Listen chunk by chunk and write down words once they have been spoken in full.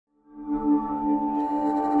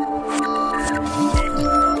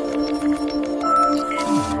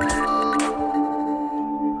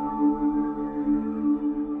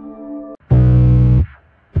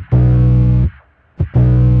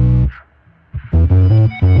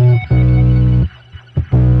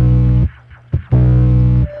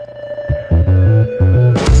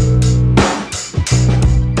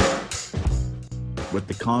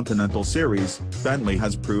Continental series, Bentley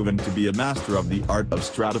has proven to be a master of the art of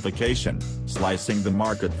stratification, slicing the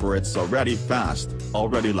market for its already fast,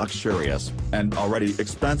 already luxurious, and already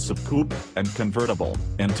expensive coupe and convertible,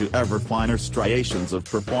 into ever finer striations of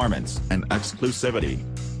performance and exclusivity.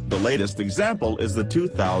 The latest example is the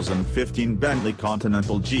 2015 Bentley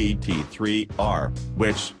Continental GT3-R,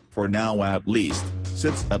 which, for now at least,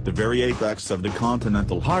 sits at the very apex of the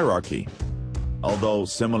Continental hierarchy. Although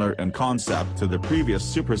similar in concept to the previous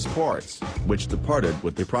Supersports, which departed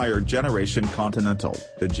with the prior generation Continental,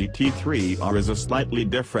 the GT3-R is a slightly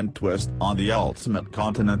different twist on the ultimate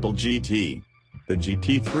Continental GT. The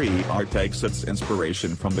GT3-R takes its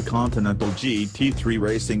inspiration from the Continental GT3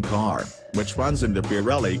 racing car, which runs in the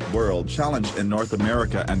Pirelli World Challenge in North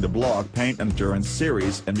America and the Block Paint Endurance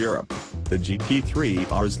Series in Europe. The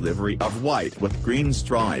GT3-R's livery of white with green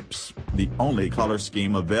stripes, the only color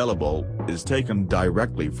scheme available, is taken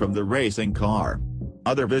directly from the racing car.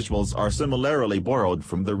 Other visuals are similarly borrowed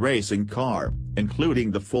from the racing car,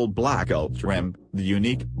 including the full blackout trim, the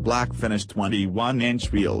unique black finished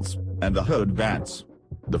 21-inch wheels, and the hood vents.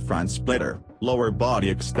 The front splitter, lower body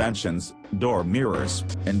extensions, door mirrors,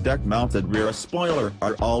 and deck-mounted rear spoiler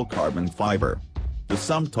are all carbon fiber. The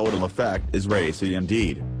sum total effect is racy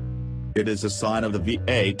indeed. It is a sign of the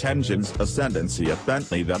V8 engine's ascendancy at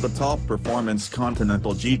Bentley that the top-performance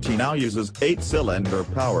Continental GT now uses 8-cylinder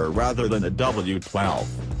power rather than a W12.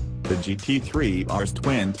 The GT3-R's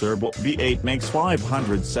twin-turbo V8 makes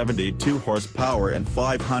 572 horsepower and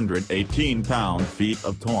 518 pound-feet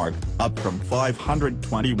of torque, up from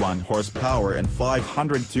 521 horsepower and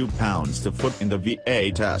 502 pounds-to-foot in the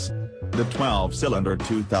V8s. The 12-cylinder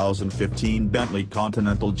 2015 Bentley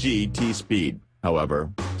Continental GT Speed, however,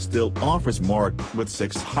 still offers more, with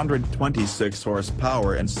 626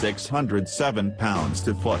 horsepower and 607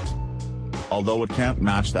 pounds-to-foot. Although it can't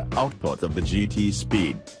match the output of the GT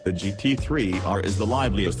Speed, the GT3-R is the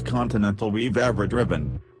liveliest Continental we've ever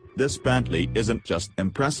driven. This Bentley isn't just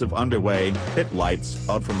impressive underway, it lights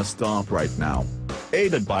out from a stop right now.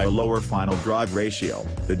 Aided by a lower final drive ratio,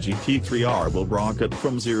 the GT3-R will rocket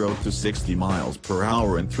from 0 to 60 miles per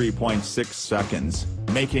hour in 3.6 seconds,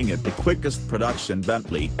 making it the quickest production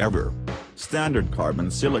Bentley ever. Standard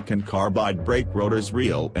carbon silicon carbide brake rotors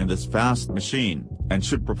reel in this fast machine, and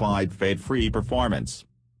should provide fade-free performance.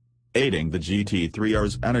 Aiding the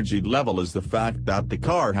GT3-R's energy level is the fact that the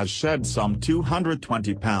car has shed some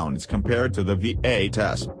 220 pounds compared to the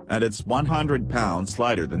V8s, and it's 100 pounds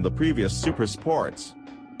lighter than the previous Supersports.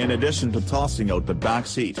 In addition to tossing out the back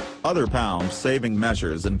seat, other pound-saving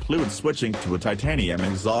measures include switching to a titanium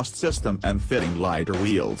exhaust system and fitting lighter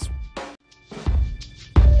wheels.